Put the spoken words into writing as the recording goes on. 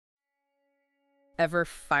ever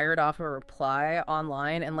fired off a reply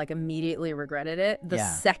online and like immediately regretted it? The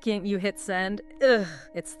Yeah. second you hit send, ugh,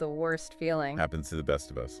 it's the worst feeling. Happens to the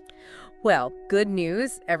best of us. Well, good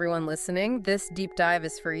news, everyone listening. This deep dive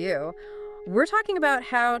is for you. We're talking about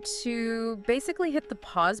how to basically hit the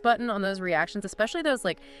pause button on those reactions, especially those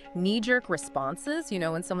like knee-jerk responses,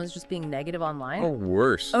 when someone's just being negative online. Or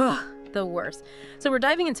worse. Ugh, the worst. So we're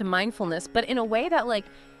diving into mindfulness, but in a way that like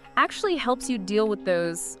actually helps you deal with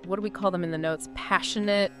those, what do we call them in the notes,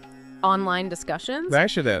 passionate online discussions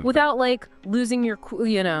without like losing your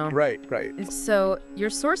Right. So your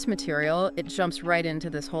source material, it jumps right into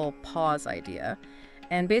this whole pause idea.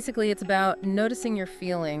 And basically it's about noticing your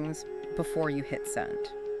feelings before you hit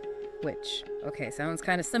send. Which, okay, sounds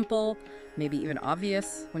kind of simple, maybe even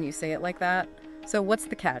obvious when you say it like that. So what's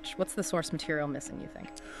the catch? What's the source material missing, you think?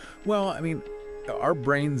 Well, I mean, our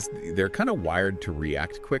brains, they're kind of wired to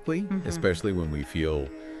react quickly, especially when we feel,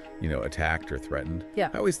 attacked or threatened. Yeah.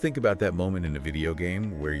 I always think about that moment in a video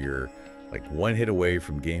game where you're like one hit away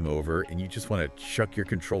from game over and you just want to chuck your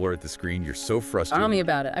controller at the screen. You're so frustrated. Tell me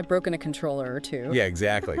about it. I've broken a controller or two. Yeah,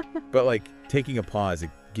 exactly. But like taking a pause,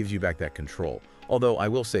 it gives you back that control. Although I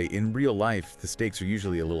will say in real life, the stakes are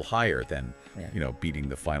usually a little higher than, beating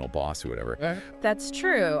the final boss or whatever. That's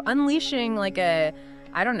true. Unleashing like a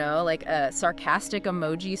sarcastic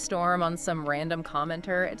emoji storm on some random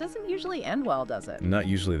commenter, it doesn't usually end well, does it? Not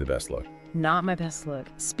usually the best look. Not my best look.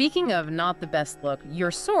 Speaking of not the best look,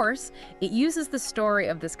 your source, it uses the story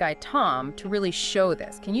of this guy, Tom, to really show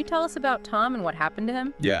this. Can you tell us about Tom and what happened to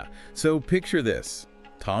him? Yeah. So picture this.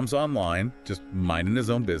 Tom's online, just minding his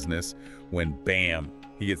own business, when bam,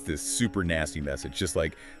 he gets this super nasty message, just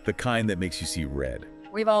like the kind that makes you see red.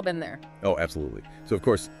 We've all been there. Oh, absolutely. So of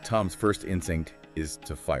course, Tom's first instinct is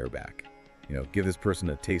to fire back. Give this person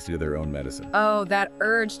a taste of their own medicine. Oh, that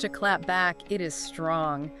urge to clap back, it is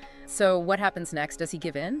strong. So what happens next? Does he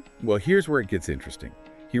give in? Well, here's where it gets interesting.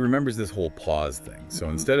 He remembers this whole pause thing. So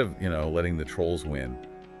instead of, letting the trolls win,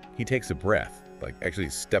 he takes a breath, like actually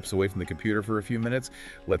steps away from the computer for a few minutes,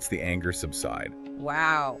 lets the anger subside.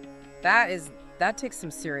 Wow. That takes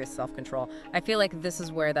some serious self-control. I feel like this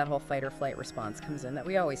is where that whole fight or flight response comes in that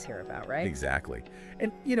we always hear about, right? Exactly.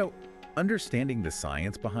 And, understanding the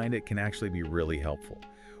science behind it can actually be really helpful.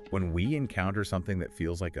 When we encounter something that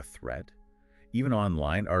feels like a threat, even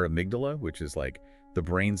online, our amygdala, which is like the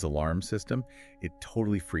brain's alarm system, it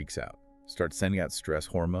totally freaks out. Starts sending out stress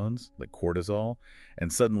hormones like cortisol,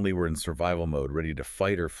 and suddenly we're in survival mode, ready to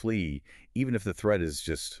fight or flee, even if the threat is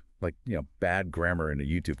just like, bad grammar in a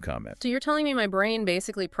YouTube comment. So you're telling me my brain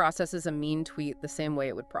basically processes a mean tweet the same way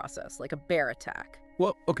it would process, like a bear attack?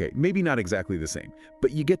 Well, okay, maybe not exactly the same,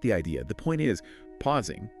 but you get the idea. The point is,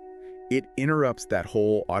 pausing, it interrupts that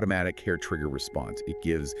whole automatic hair trigger response. It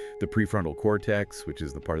gives the prefrontal cortex, which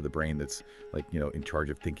is the part of the brain that's like, in charge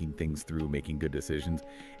of thinking things through, making good decisions.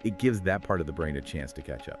 It gives that part of the brain a chance to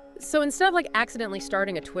catch up. So instead of like accidentally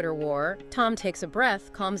starting a Twitter war, Tom takes a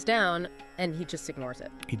breath, calms down, and he just ignores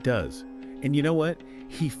it. He does. And you know what?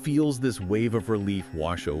 He feels this wave of relief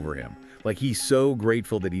wash over him. Like he's so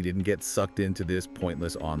grateful that he didn't get sucked into this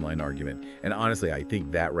pointless online argument. And honestly, I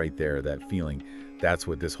think that right there, that feeling, that's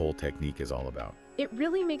what this whole technique is all about. It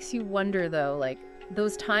really makes you wonder though, like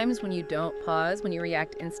those times when you don't pause, when you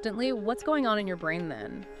react instantly, what's going on in your brain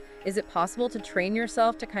then? Is it possible to train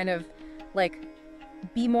yourself to kind of like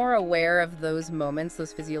be more aware of those moments,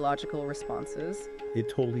 those physiological responses? It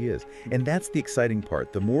totally is. And that's the exciting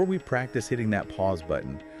part. The more we practice hitting that pause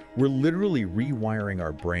button, we're literally rewiring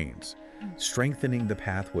our brains, strengthening the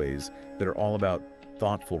pathways that are all about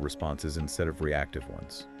thoughtful responses instead of reactive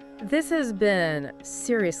ones. This has been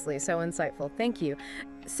seriously so insightful. Thank you.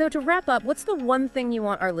 So to wrap up, what's the one thing you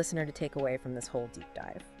want our listener to take away from this whole deep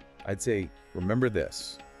dive? I'd say, remember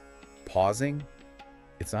this. Pausing,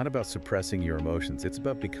 it's not about suppressing your emotions. It's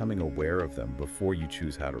about becoming aware of them before you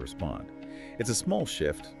choose how to respond. It's a small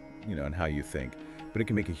shift, in how you think, but it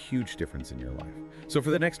can make a huge difference in your life. So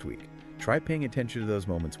for the next week, try paying attention to those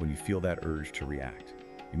moments when you feel that urge to react.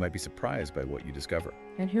 You might be surprised by what you discover.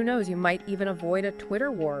 And who knows, you might even avoid a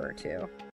Twitter war or two.